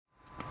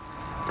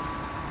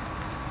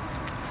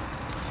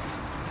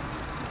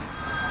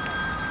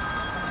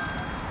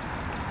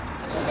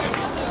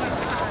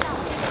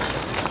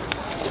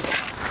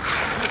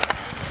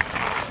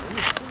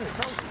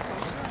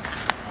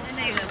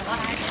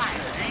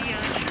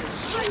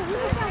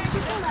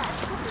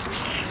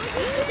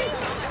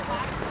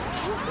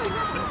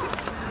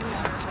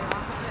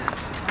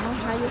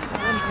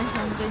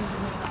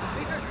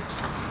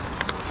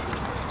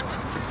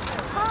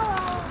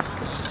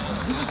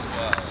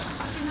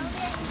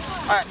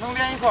哎，能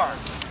连一块儿。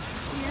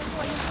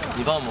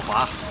你帮我们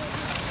划。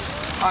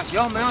啊，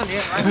行，没问题。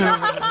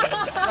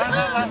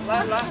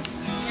来，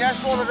既然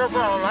说到这儿，不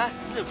让来。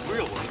那不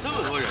是我们这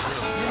么多人呢。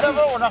你这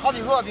边我这好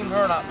几个冰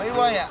车呢，没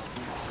关系。啊？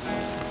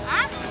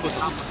不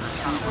打我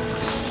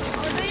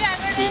这压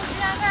根连时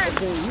间盖儿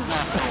都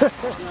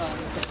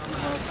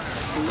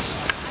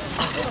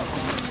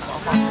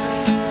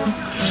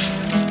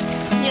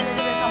你也在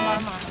这边上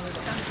班吗？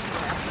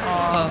啊，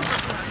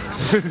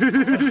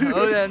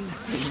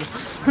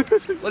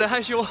有点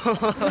害羞。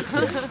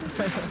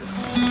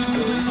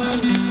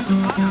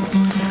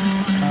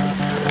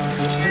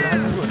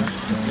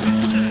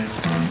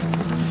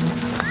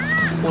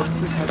我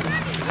最开心。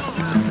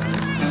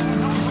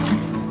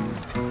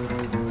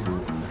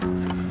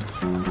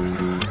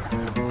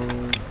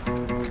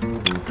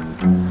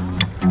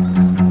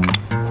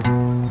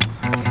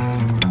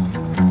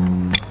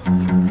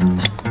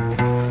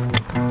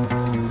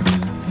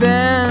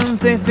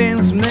 Fancy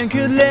things make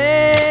you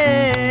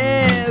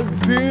live,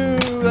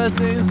 pure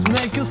things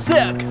make you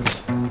sick.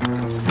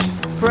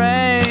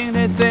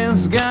 Pretty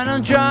things gonna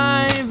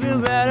drive you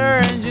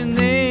better, and you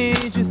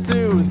need you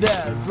through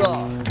that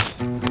block.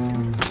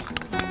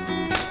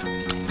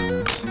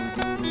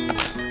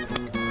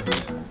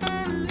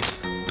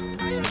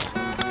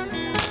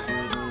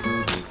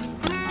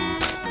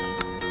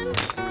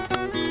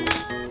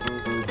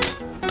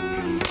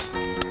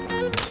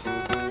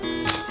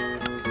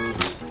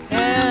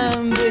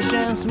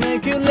 Ambitions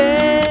make you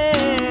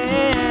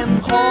lame,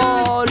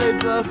 holy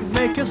book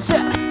make you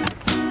sick.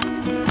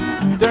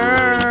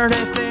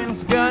 Dirty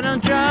things gonna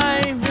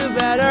drive you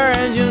better,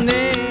 and you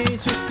need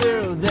to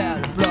through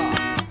that block.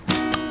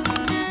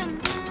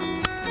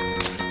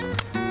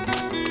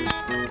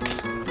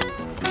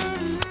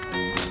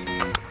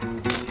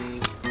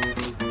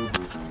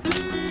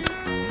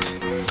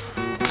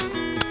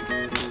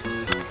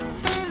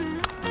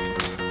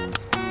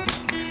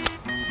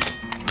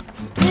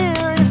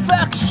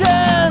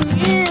 Infection,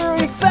 you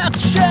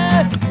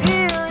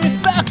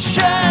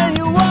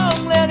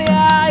won't let it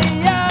out.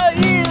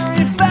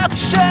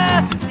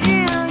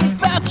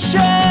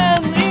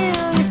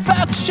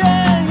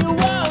 Infection, you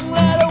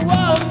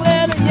won't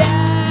let it,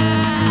 yeah.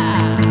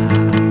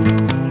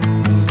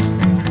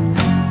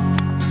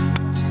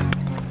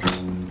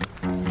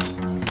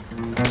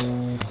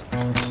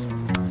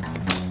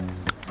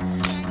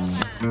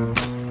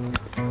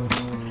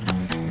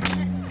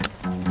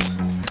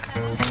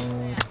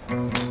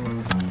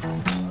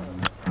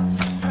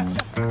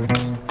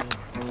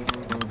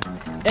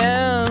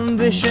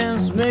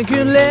 Ambitions make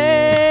you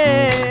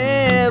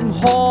lame,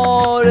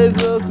 holy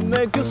book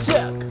make you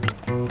sick.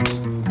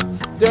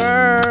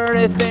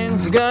 Dirty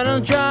things gonna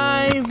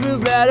drive you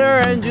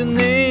better, and you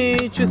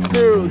need you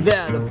through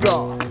that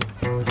block.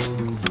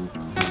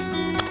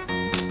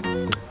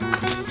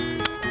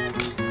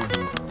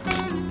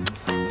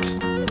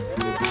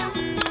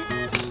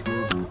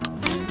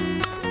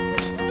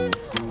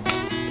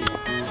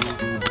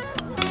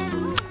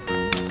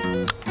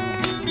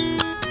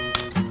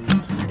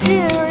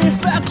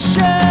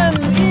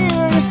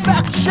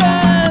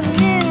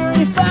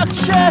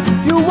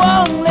 Infection, you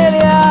won't let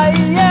it out.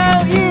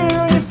 Ear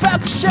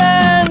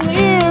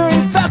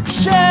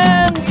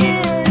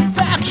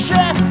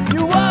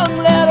infection,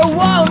 you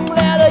won't let it,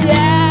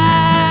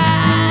 yeah. Ear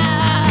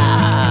infection,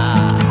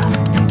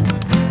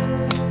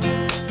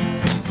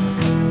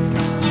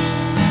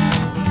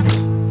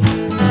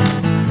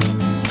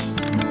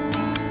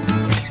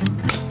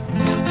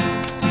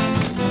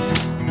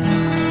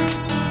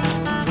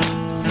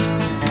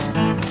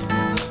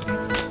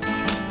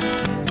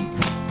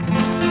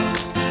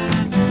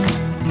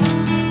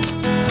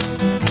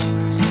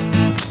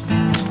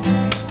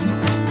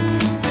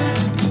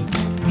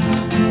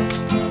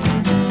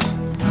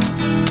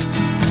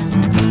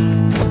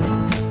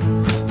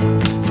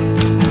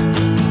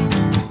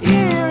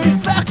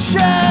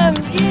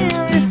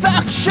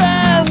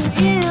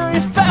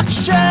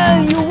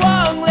 you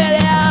won't let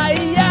it out.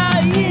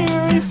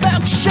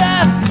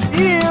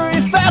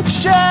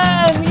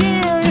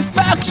 Ear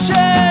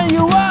infection,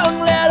 you won't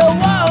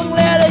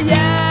let it, yeah.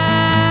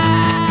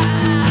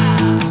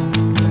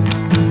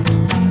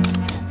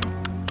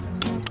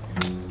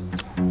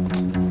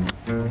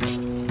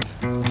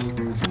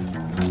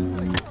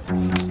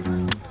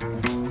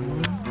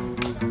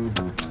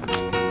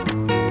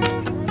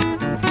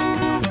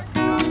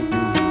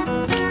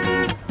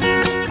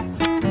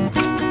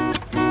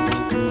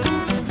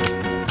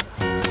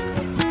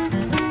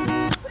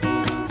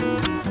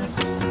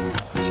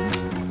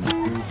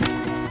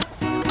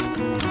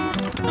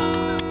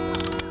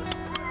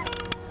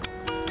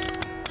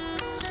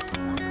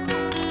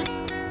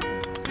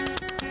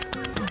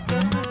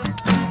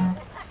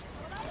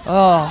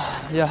啊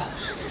呀，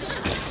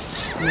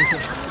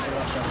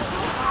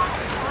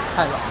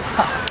太冷了。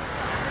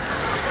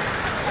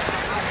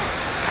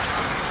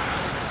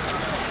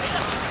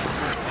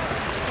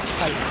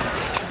太冷了，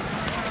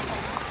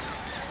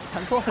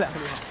弹错了2个地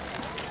方，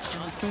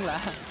听不来，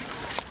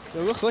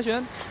有个和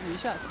弦一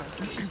下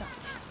弹一下。